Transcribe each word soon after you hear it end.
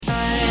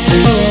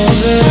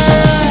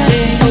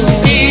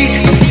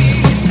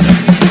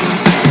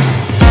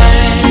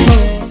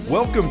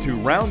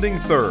Rounding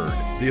Third,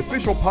 the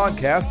official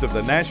podcast of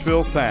the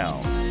Nashville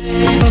Sounds.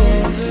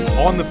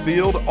 On the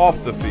field,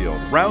 off the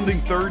field, Rounding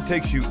Third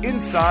takes you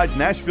inside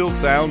Nashville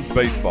Sounds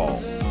baseball.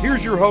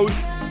 Here's your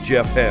host,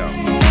 Jeff Hem.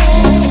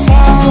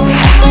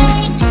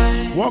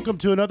 Welcome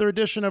to another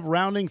edition of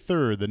Rounding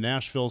Third, the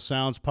Nashville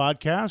Sounds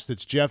podcast.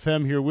 It's Jeff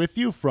Hem here with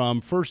you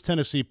from First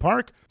Tennessee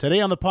Park. Today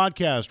on the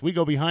podcast, we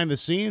go behind the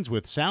scenes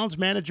with Sounds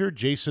manager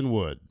Jason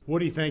Wood.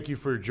 Woody, thank you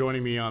for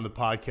joining me on the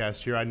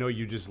podcast here. I know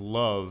you just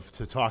love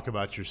to talk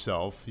about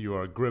yourself. You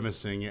are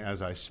grimacing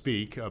as I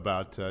speak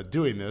about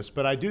doing this,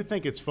 but I do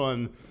think it's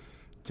fun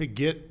to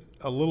get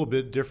a little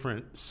bit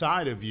different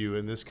side of you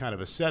in this kind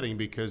of a setting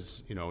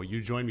because, you know,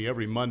 you join me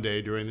every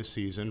Monday during the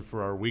season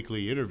for our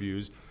weekly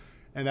interviews.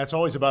 And that's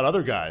always about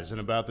other guys and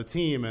about the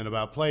team and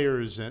about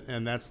players,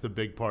 and that's the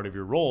big part of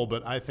your role.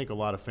 But I think a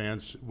lot of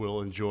fans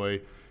will enjoy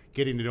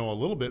getting to know a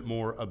little bit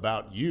more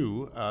about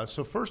you.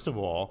 So first of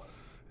all,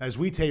 as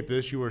we tape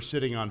this, you are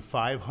sitting on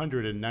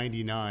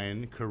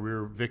 599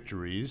 career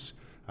victories.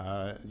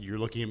 You're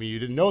looking at me. You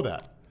didn't know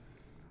that.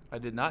 I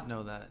did not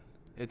know that.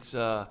 It's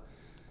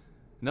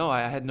no,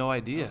 I had no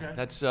idea.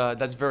 Okay.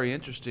 That's very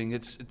interesting.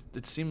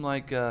 It seemed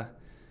like.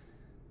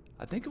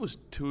 I think it was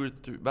 2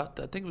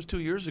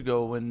 years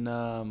ago when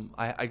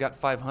I got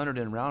 500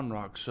 in Round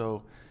Rock.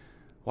 So,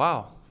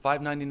 wow,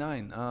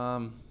 599.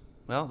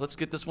 Well, let's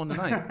get this one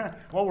tonight.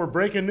 Well, we're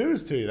breaking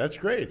news to you. That's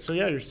great. So,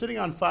 yeah, you're sitting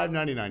on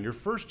 599. Your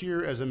first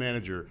year as a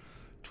manager,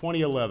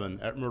 2011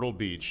 at Myrtle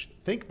Beach.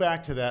 Think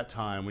back to that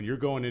time when you're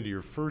going into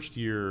your first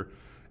year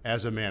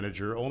as a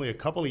manager, only a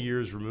couple of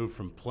years removed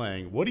from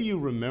playing. What do you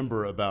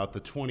remember about the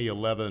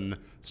 2011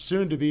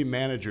 soon-to-be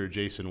manager,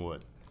 Jason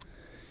Wood?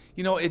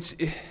 You know,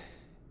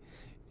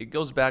 It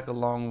goes back a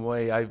long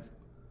way.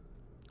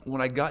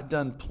 When I got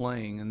done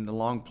playing and the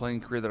long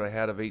playing career that I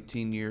had of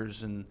 18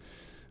 years and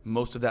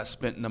most of that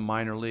spent in the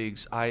minor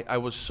leagues, I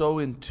was so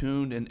in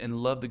tune and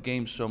loved the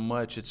game so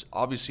much. It's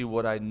obviously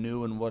what I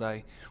knew and what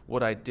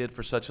I did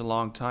for such a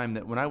long time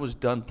that when I was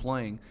done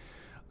playing,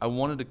 I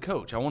wanted to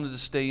coach. I wanted to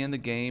stay in the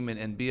game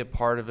and be a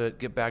part of it,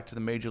 get back to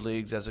the major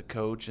leagues as a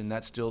coach, and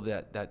that's still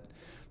that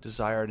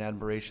desire and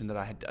admiration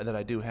that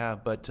I do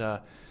have. But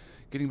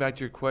getting back to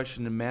your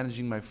question and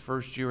managing my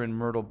first year in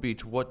Myrtle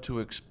Beach, what to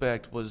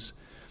expect was,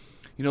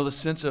 you know, the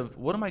sense of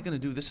what am I going to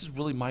do? This is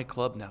really my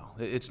club now.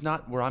 It's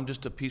not where I'm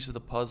just a piece of the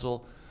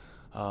puzzle.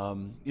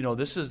 You know,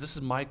 this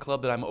is my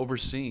club that I'm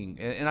overseeing,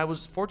 and I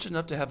was fortunate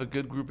enough to have a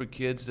good group of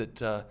kids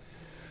that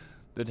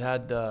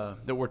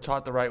were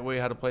taught the right way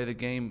how to play the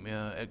game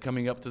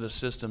coming up through the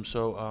system.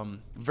 So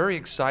very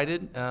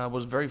excited.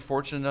 Was very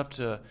fortunate enough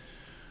to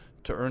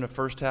earn a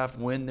first half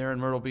win there in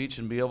Myrtle Beach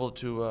and be able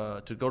to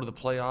go to the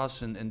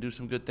playoffs and do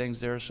some good things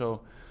there.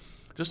 So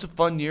just a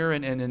fun year,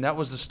 and that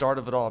was the start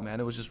of it all, man.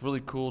 It was just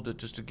really cool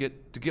to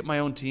get my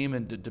own team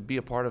and to be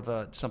a part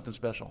of something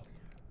special.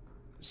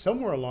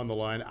 Somewhere along the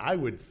line, I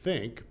would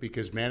think,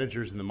 because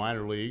managers in the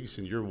minor leagues,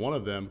 and you're one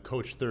of them,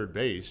 coach third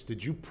base,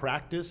 did you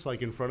practice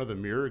like in front of the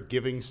mirror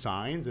giving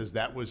signs, as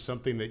that was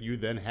something that you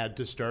then had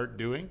to start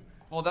doing?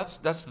 Well, that's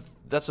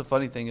the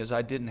funny thing is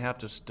I didn't have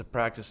to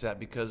practice that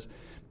because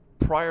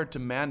prior to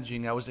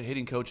managing, I was a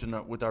hitting coach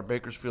with our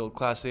Bakersfield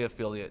Class A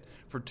affiliate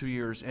for 2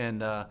 years,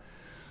 and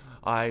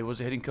I was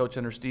a hitting coach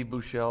under Steve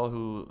Buechele,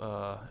 who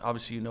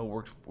obviously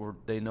worked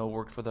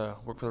for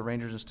the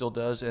Rangers and still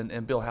does,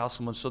 and Bill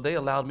Hasselman. So they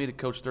allowed me to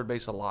coach third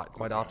base a lot,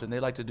 quite often.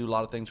 They like to do a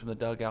lot of things from the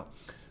dugout.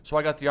 So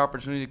I got the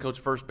opportunity to coach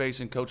first base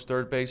and coach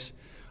third base,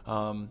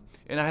 and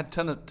I had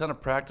a ton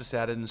of practice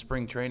at it in the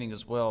spring training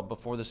as well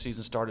before the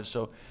season started.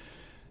 So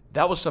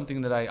that was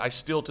something that I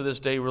still to this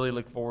day really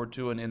look forward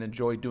to and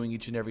enjoy doing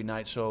each and every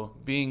night. So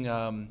being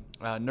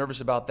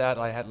nervous about that,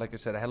 like I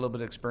said, I had a little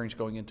bit of experience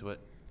going into it.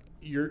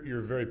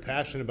 You're very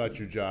passionate about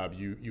your job.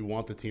 You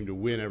want the team to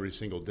win every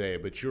single day,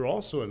 but you're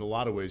also in a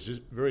lot of ways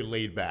just very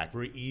laid back,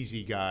 very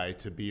easy guy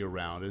to be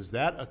around. Was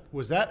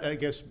that I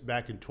guess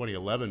back in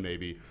 2011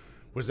 maybe,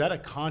 was that a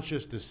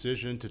conscious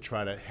decision to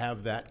try to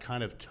have that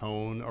kind of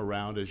tone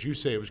around? As you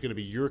say, it was going to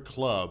be your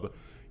club.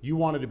 You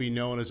wanted to be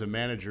known as a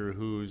manager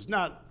who's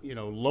not,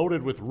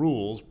 loaded with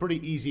rules, pretty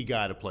easy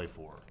guy to play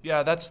for.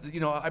 Yeah,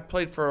 I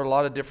played for a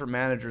lot of different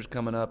managers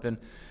coming up, and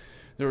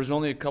there was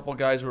only a couple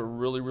guys who were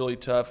really, really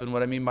tough. And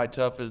what I mean by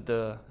tough is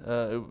the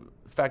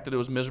fact that it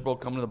was miserable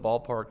coming to the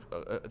ballpark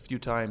a few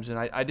times, and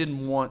I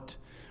didn't want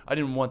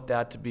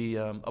that to be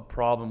a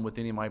problem with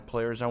any of my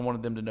players. I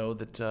wanted them to know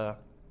that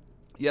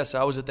yes,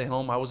 I was at the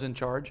helm, I was in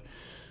charge.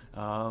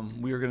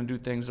 We were going to do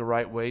things the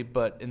right way,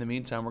 but in the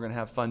meantime, we're going to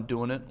have fun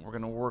doing it. We're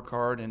going to work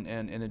hard and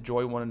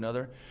enjoy one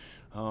another.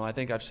 I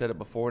think I've said it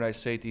before, and I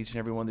say it to each and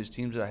every one of these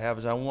teams that I have,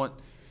 is I want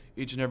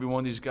each and every one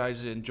of these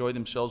guys to enjoy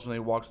themselves when they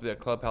walk through that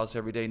clubhouse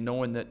every day,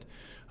 knowing that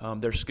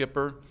their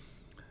skipper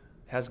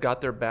has got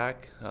their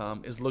back,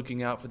 is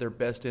looking out for their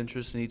best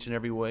interests in each and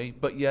every way,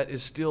 but yet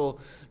is still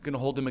going to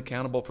hold them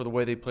accountable for the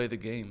way they play the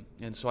game.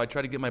 And so I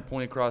try to get my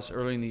point across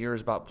early in the year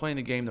is about playing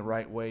the game the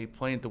right way,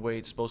 playing it the way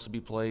it's supposed to be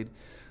played,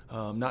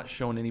 not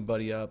showing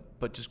anybody up,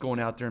 but just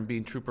going out there and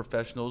being true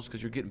professionals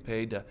because you're getting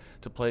paid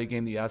to play a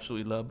game that you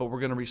absolutely love. But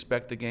we're going to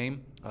respect the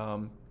game.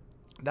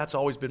 That's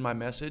always been my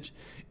message,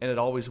 and it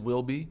always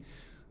will be.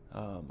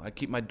 I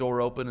keep my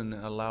door open and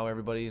allow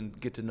everybody and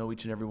get to know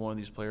each and every one of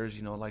these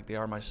players, like they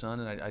are my son,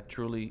 and I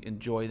truly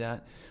enjoy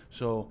that.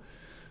 So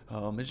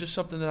it's just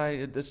something that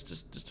it's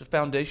just a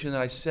foundation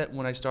that I set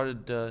when I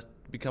started to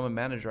become a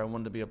manager. I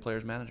wanted to be a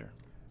player's manager.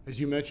 As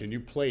you mentioned,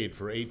 you played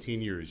for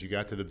 18 years. You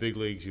got to the big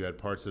leagues. You had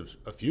parts of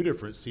a few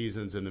different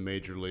seasons in the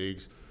major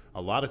leagues,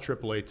 a lot of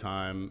AAA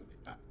time.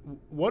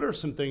 What are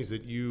some things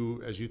that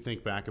you, as you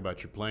think back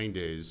about your playing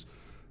days,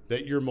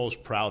 that you're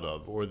most proud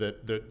of, or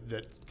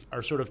that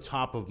are sort of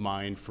top of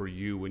mind for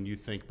you when you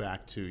think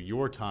back to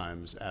your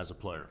times as a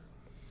player?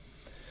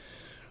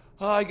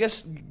 I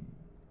guess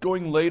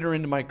going later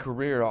into my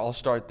career, I'll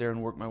start there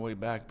and work my way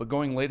back. But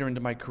going later into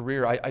my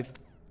career,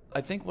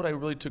 I think what I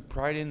really took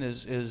pride in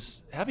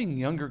is having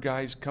younger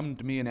guys come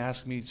to me and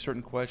ask me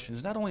certain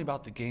questions, not only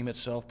about the game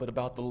itself, but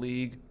about the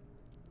league,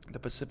 the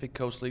Pacific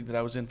Coast League that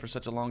I was in for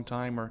such a long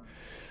time, or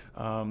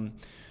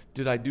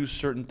did I do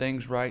certain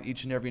things right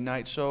each and every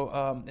night?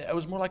 So it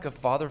was more like a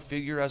father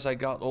figure as I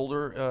got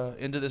older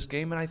into this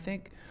game, and I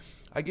think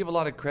I give a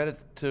lot of credit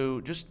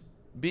to just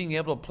being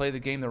able to play the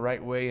game the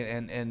right way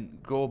and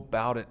go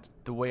about it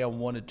the way I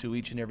wanted to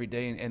each and every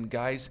day. And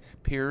guys,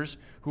 peers,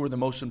 who are the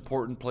most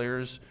important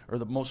players or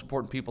the most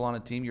important people on a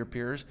team, your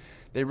peers,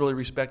 they really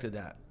respected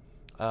that.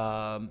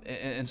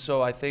 And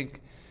so I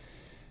think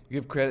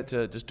give credit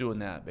to just doing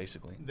that,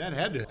 basically. That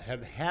had to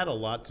have had a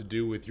lot to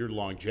do with your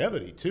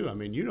longevity, too. I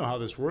mean, you know how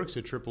this works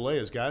at AAA.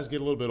 As guys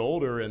get a little bit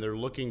older and they're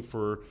looking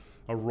for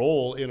a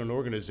role in an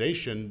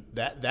organization,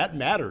 that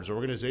matters.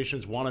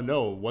 Organizations want to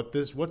know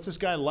what's this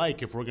guy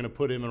like if we're going to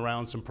put him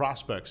around some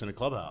prospects in a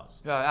clubhouse.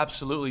 Yeah,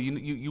 absolutely.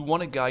 You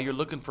want a guy, you're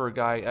looking for a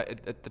guy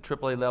at the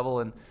AAA level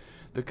and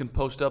that can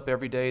post up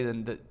every day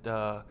and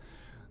that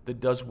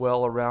does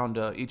well around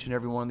each and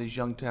every one of these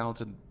young,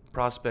 talented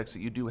prospects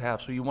that you do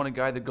have. So you want a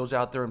guy that goes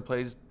out there and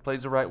plays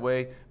the right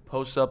way,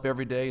 posts up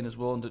every day, and is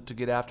willing to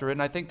get after it.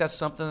 And I think that's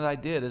something that I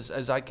did.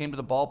 As I came to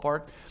the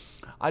ballpark,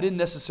 I didn't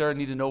necessarily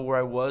need to know where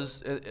I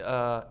was going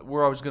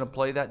to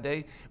play that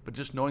day, but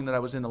just knowing that I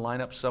was in the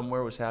lineup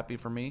somewhere was happy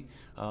for me.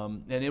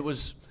 And it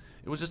was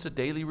just a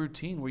daily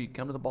routine where you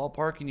come to the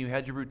ballpark and you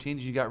had your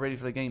routines, you got ready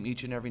for the game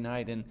each and every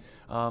night, and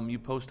you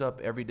post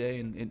up every day,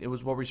 and it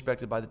was well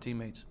respected by the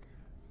teammates.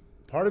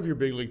 Part of your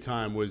big league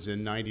time was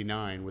in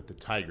 '99 with the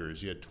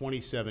Tigers. You had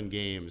 27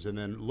 games, and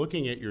then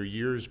looking at your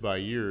years by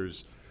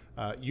years,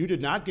 you did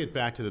not get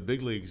back to the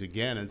big leagues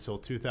again until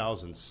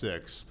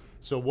 2006.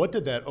 So what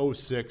did that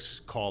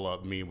 06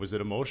 call-up mean? Was it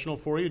emotional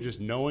for you,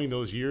 just knowing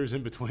those years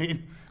in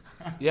between?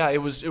 Yeah, it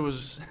was.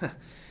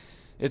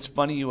 It's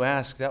funny you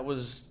ask. That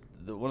was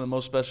one of the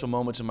most special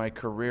moments in my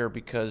career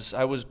because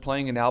I was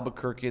playing in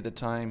Albuquerque at the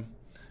time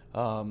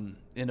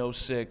in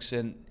 06,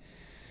 and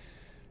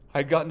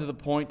I'd gotten to the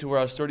point to where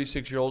I was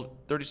 36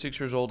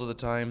 years old at the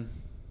time.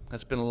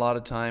 That's been a lot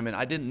of time, and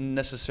I didn't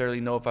necessarily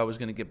know if I was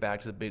going to get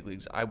back to the big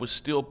leagues. I was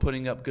still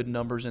putting up good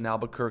numbers in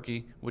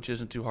Albuquerque, which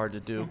isn't too hard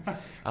to do.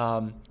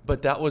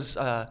 But that was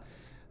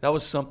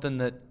something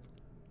that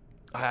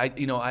I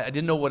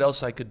didn't know what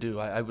else I could do.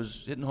 I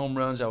was hitting home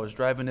runs, I was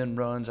driving in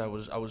runs, I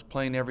was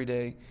playing every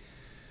day.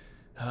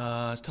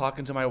 I was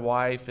talking to my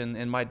wife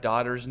and my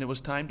daughters, and it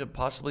was time to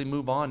possibly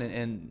move on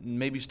and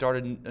maybe start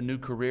a new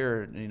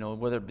career,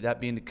 whether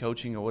that be into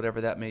coaching or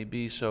whatever that may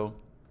be. So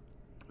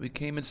we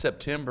came in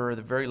September,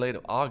 the very late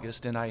of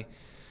August, and I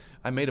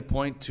made a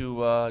point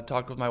to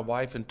talk with my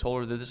wife and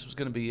told her that this was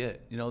going to be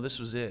it. This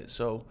was it.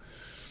 So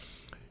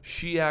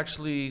she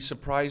actually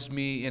surprised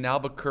me in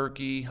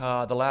Albuquerque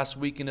the last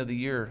weekend of the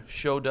year,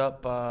 showed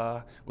up,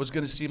 was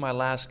going to see my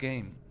last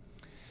game.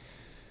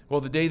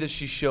 Well, the day that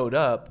she showed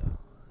up,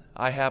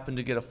 I happened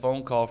to get a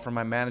phone call from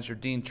my manager,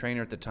 Dean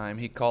Trainer at the time.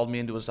 He called me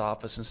into his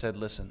office and said,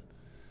 "Listen,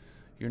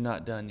 you're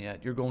not done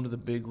yet. You're going to the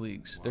big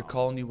leagues. Wow. They're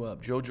calling you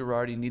up. Joe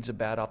Girardi needs a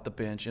bat off the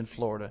bench in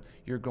Florida.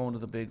 You're going to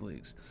the big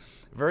leagues."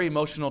 Very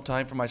emotional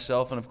time for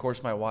myself and, of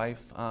course, my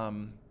wife,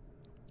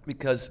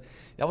 because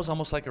that was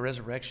almost like a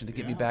resurrection to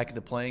get me back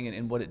into playing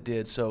and what it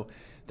did. So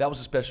that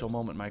was a special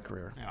moment in my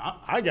career. Yeah,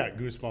 I got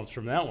goosebumps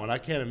from that one. I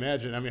can't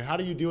imagine. I mean, how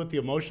do you deal with the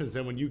emotions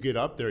then when you get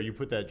up there, you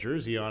put that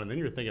jersey on, and then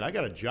you're thinking, I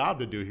got a job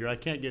to do here. I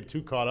can't get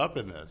too caught up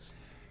in this.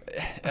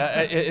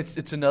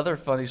 It's another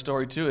funny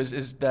story, too,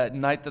 is that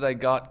night that I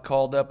got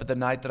called up, the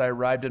night that I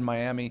arrived in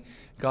Miami,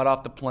 got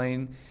off the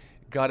plane,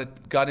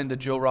 got into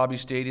Joe Robbie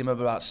Stadium at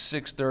about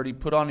 6:30,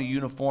 put on a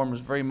uniform,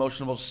 was very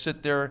emotional,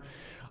 sit there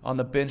on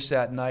the bench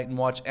that night and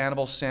watch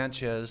Anibal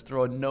Sanchez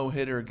throw a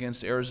no-hitter against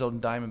the Arizona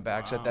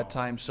Diamondbacks at that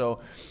time. So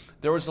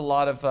there was a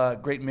lot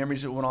of great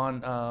memories that went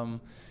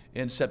on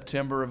in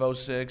September of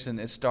 06,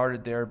 and it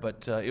started there.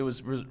 But it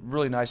was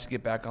really nice to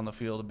get back on the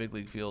field, the big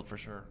league field for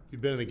sure.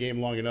 You've been in the game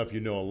long enough. You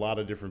know a lot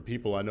of different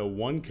people. I know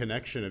one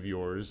connection of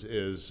yours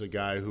is a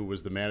guy who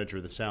was the manager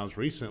of the Sounds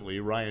recently,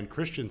 Ryan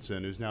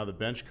Christensen, who's now the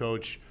bench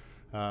coach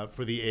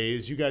for the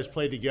A's. You guys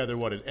played together,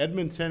 in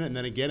Edmonton and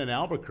then again in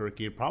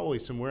Albuquerque, and probably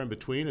somewhere in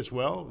between as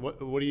well.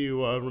 What do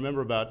you remember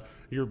about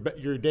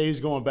your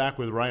days going back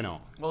with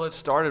Rhino? Well,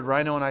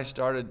 Rhino and I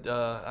started,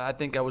 I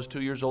think I was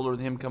 2 years older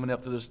than him coming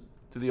up through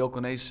the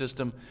Oakland A's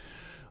system.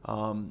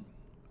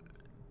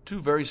 Two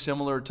very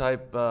similar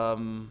type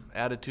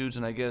attitudes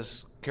and I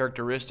guess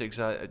characteristics.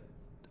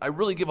 I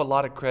really give a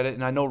lot of credit,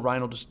 and I know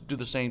Ryan will just do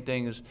the same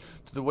thing, is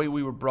to the way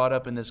we were brought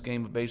up in this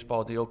game of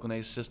baseball at the Oakland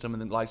A's system,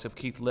 and the likes of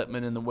Keith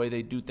Littman and the way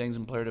they do things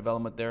in player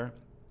development there.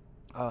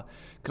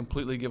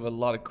 Completely give a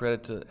lot of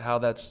credit to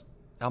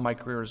how my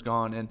career has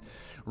gone. And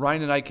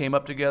Ryan and I came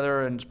up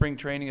together in spring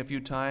training a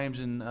few times,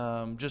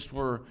 and just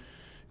were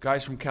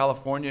guys from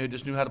California who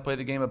just knew how to play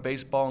the game of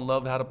baseball and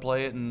loved how to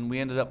play it. And we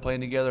ended up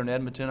playing together in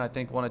Edmonton. I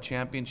think won a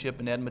championship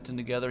in Edmonton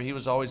together. He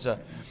was always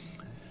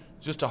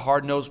just a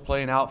hard-nosed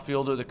playing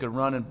outfielder that could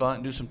run and bunt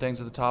and do some things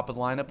at the top of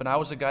the lineup, and I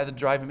was the guy that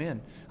drive him in.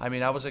 I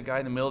mean, I was a guy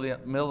in the middle of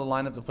the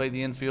lineup to play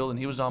the infield, and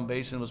he was on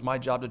base, and it was my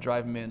job to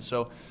drive him in.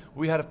 So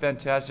we had a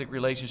fantastic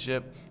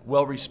relationship,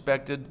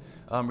 well-respected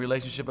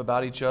relationship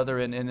about each other,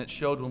 and it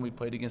showed when we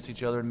played against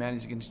each other and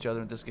managed against each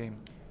other in this game.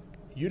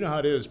 You know how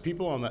it is.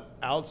 People on the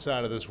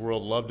outside of this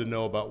world love to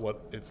know about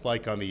what it's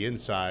like on the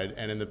inside,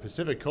 and in the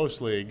Pacific Coast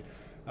League,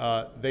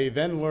 they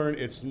then learn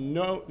it's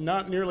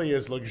not nearly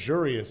as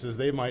luxurious as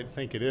they might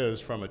think it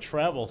is from a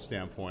travel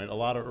standpoint. A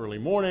lot of early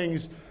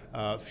mornings,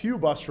 few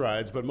bus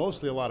rides, but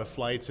mostly a lot of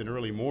flights and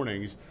early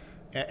mornings.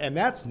 And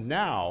that's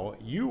now.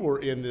 You were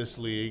in this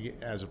league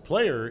as a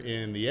player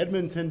in the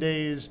Edmonton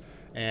days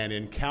and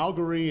in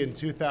Calgary in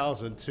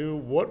 2002.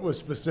 What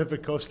was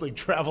Pacific Coast League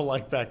travel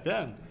like back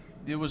then?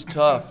 It was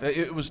tough.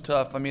 It was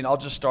tough. I mean, I'll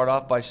just start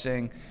off by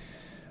saying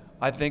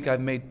I think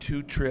I've made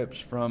 2 trips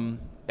from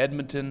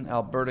Edmonton,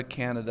 Alberta,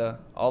 Canada,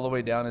 all the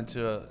way down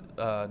into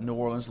New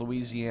Orleans,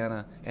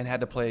 Louisiana, and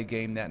had to play a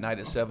game that night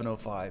at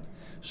 7:05.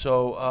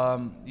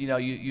 So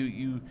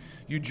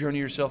you journey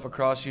yourself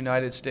across the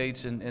United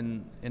States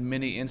in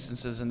many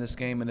instances in this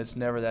game, and it's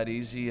never that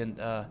easy. And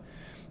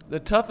the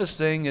toughest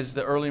thing is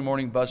the early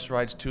morning bus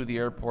rides to the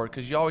airport,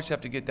 because you always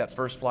have to get that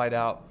first flight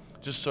out,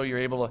 just so you're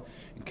able to,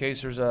 in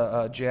case there's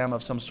a jam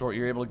of some sort,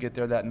 you're able to get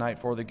there that night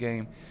for the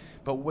game.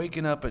 But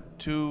waking up at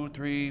 2,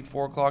 3,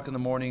 4 o'clock in the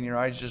morning, your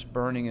eyes just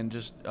burning and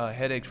just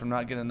headaches from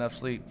not getting enough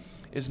sleep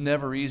is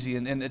never easy.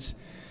 And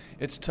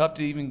it's tough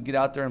to even get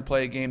out there and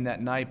play a game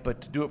that night, but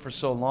to do it for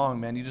so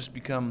long, man, you just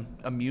become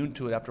immune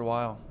to it after a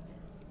while.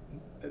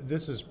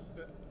 This is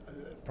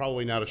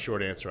probably not a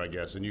short answer, I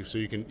guess, and you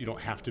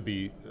don't have to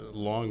be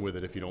long with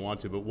it if you don't want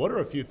to. But what are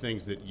a few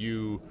things that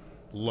you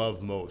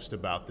love most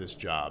about this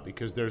job?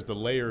 Because there's the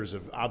layers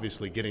of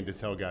obviously getting to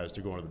tell guys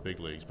to go into the big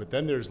leagues, but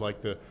then there's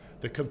like the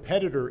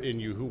competitor in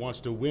you who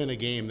wants to win a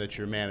game that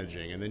you're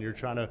managing, and then you're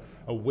trying to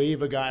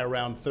wave a guy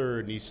around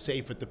third and he's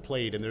safe at the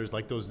plate, and there's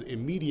like those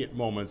immediate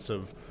moments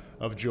of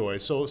joy.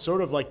 So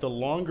sort of like the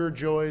longer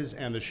joys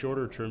and the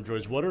shorter term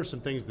joys, what are some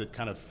things that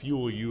kind of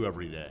fuel you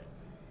every day?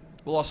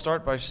 Well, I'll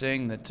start by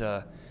saying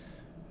that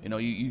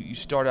you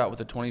start out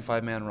with a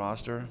 25-man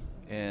roster,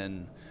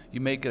 and you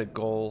make it a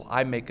goal.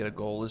 I make it a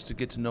goal is to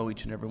get to know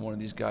each and every one of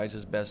these guys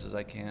as best as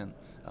I can,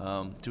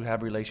 to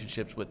have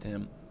relationships with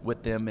them,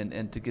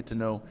 and to get to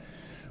know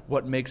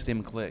what makes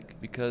them click.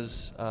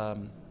 Because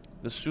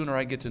the sooner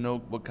I get to know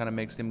what kind of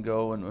makes them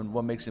go and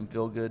what makes them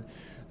feel good,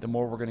 the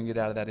more we're going to get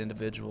out of that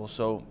individual.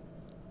 So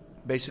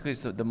basically,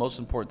 it's the most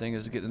important thing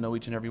is to get to know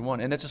each and every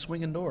one. And it's a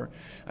swinging door.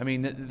 I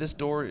mean, this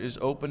door is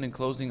open and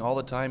closing all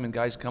the time, and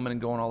guys coming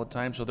and going all the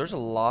time. So there's a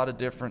lot of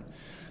different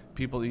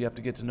people that you have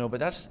to get to know. But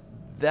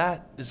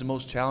that is the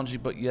most challenging,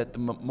 but yet the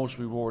most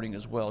rewarding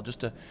as well. Just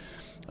to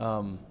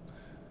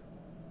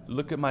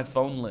look at my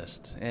phone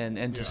list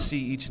and to see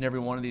each and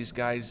every one of these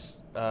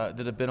guys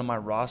that have been on my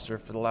roster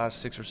for the last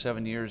 6 or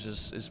 7 years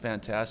is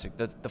fantastic.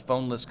 The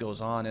phone list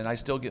goes on, and I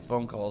still get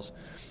phone calls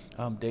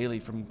daily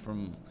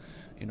from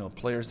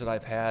players that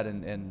I've had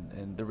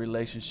and the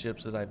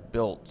relationships that I've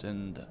built,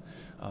 and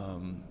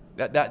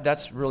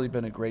that's really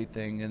been a great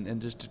thing,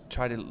 and just to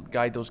try to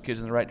guide those kids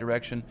in the right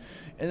direction.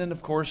 And then,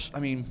 of course, I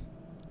mean,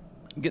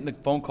 getting the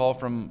phone call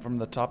from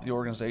the top of the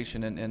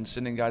organization and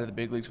sending a guy to the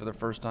big leagues for the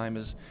first time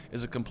is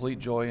a complete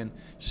joy, and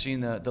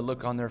seeing the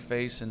look on their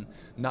face and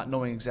not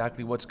knowing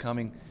exactly what's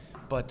coming.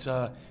 But,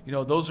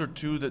 those are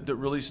 2 that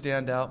really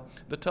stand out.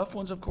 The tough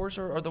ones, of course,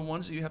 are the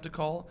ones that you have to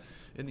call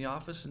in the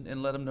office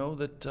and let them know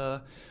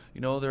that,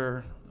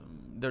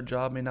 their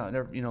job may not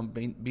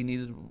be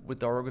needed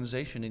with our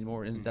organization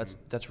anymore, and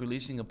that's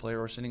releasing a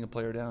player or sending a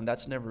player down.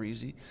 That's never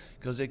easy,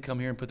 because they come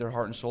here and put their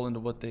heart and soul into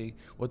what they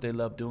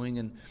love doing,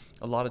 and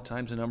a lot of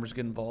times the numbers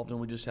get involved, and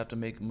we just have to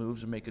make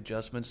moves and make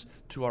adjustments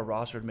to our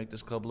roster to make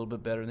this club a little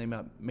bit better, and they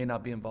may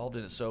not be involved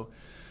in it. So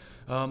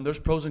there's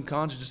pros and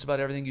cons to just about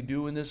everything you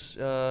do in this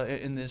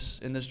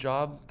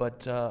job,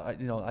 but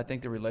I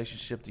think the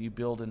relationship that you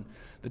build and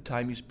the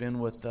time you spend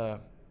with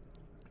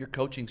your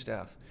coaching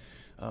staff.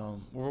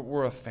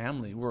 We're a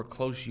family. We're a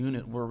close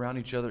unit. We're around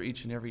each other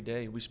each and every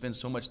day. We spend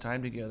so much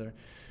time together.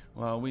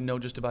 We know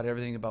just about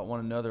everything about one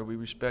another. We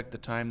respect the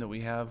time that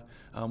we have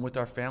with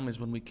our families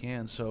when we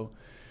can. So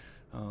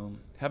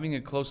having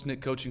a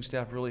close-knit coaching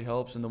staff really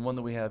helps, and the one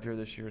that we have here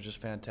this year is just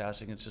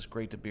fantastic. It's just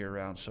great to be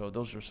around. So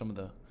those are some of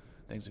the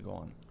things that go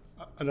on.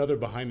 Another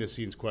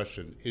behind-the-scenes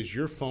question: is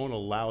your phone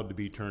allowed to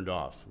be turned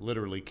off?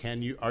 Literally,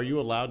 are you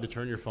allowed to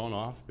turn your phone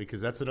off?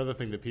 Because that's another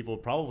thing that people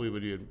probably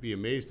would be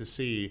amazed to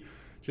see.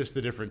 Just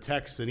the different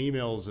texts and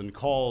emails and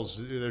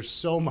calls. There's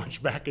so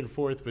much back and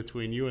forth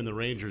between you and the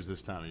Rangers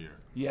this time of year.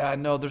 Yeah,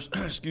 no, there's,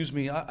 excuse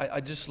me,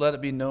 I just let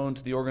it be known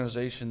to the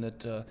organization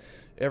that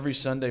every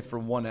Sunday for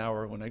 1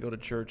 hour when I go to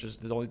church is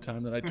the only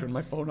time that I turn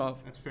my phone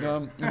off. That's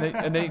fair.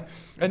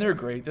 And they're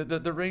great.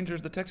 The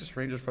Rangers, the Texas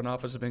Rangers front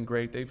office have been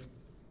great. They've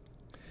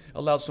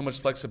allowed so much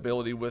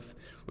flexibility with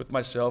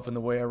myself and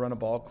the way I run a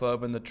ball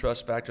club and the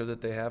trust factor that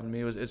they have in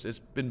me. It's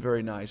been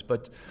very nice.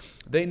 But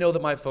they know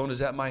that my phone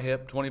is at my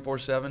hip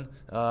 24/7.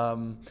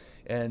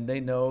 And they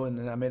know,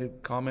 and I made a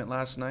comment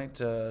last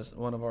night,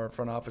 one of our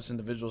front office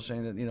individuals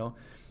saying that,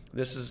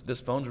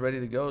 this phone's ready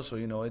to go. So,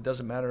 it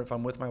doesn't matter if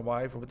I'm with my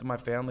wife or with my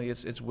family,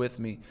 it's with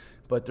me.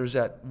 But there's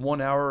that 1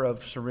 hour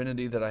of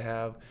serenity that I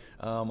have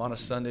on a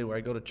Sunday where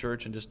I go to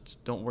church and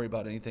just don't worry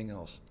about anything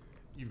else.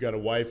 You've got a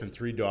wife and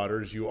 3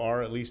 daughters. You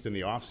are, at least in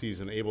the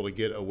off-season, able to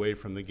get away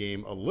from the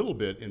game a little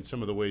bit in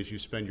some of the ways you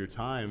spend your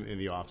time in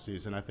the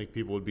off-season. I think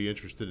people would be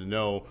interested to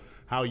know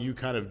how you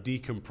kind of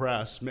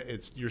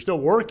decompress. You're still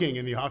working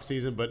in the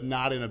off-season, but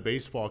not in a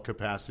baseball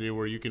capacity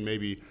where you can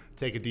maybe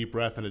take a deep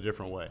breath in a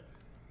different way.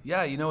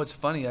 Yeah, it's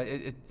funny.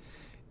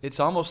 It's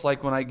almost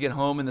like when I get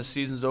home and the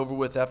season's over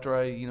with after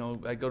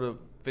I go to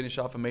finish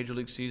off a major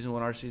league season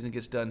when our season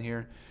gets done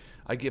here.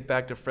 I get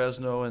back to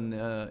Fresno and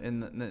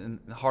in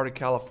the heart of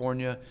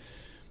California,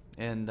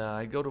 and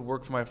I go to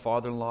work for my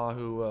father-in-law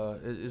who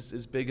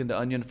is big into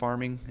onion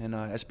farming, and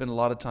I spend a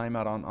lot of time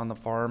out on the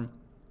farm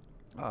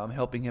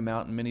helping him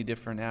out in many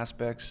different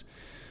aspects,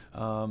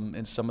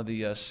 and some of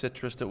the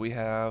citrus that we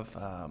have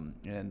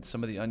and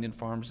some of the onion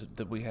farms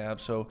that we have.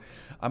 So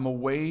I'm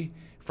away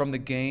from the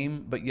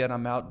game, but yet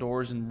I'm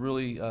outdoors and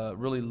really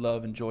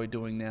enjoy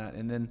doing that.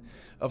 And then,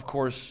 of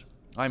course,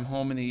 I'm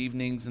home in the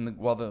evenings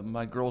while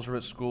my girls are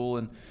at school,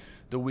 and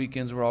the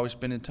weekends we're always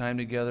spending time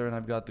together. And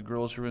I've got the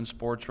girls who are in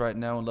sports right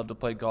now and love to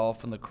play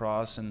golf and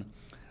lacrosse. And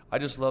I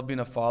just love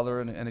being a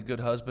father and a good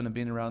husband and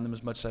being around them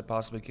as much as I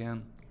possibly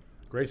can.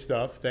 Great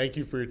stuff. Thank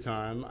you for your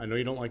time. I know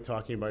you don't like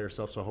talking about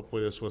yourself, so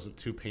hopefully this wasn't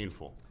too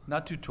painful.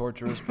 Not too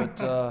torturous,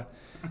 but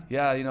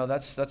yeah,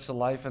 that's the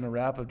life and a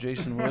wrap of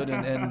Jason Wood.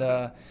 And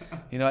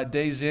at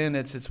Days Inn,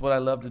 it's what I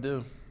love to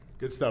do.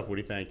 Good stuff,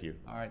 Woody. Thank you.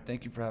 All right.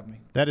 Thank you for having me.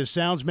 That is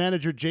Sounds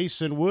Manager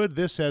Jason Wood.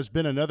 This has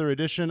been another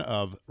edition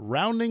of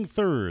Rounding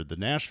Third, the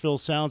Nashville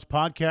Sounds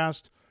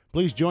podcast.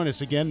 Please join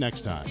us again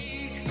next time.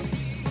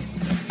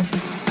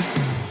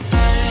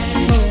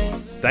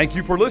 Thank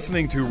you for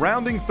listening to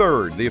Rounding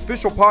Third, the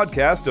official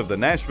podcast of the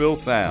Nashville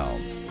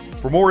Sounds.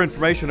 For more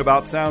information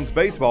about Sounds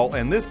baseball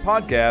and this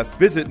podcast,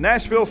 visit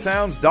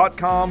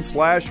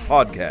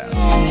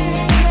nashvillesounds.com/podcast.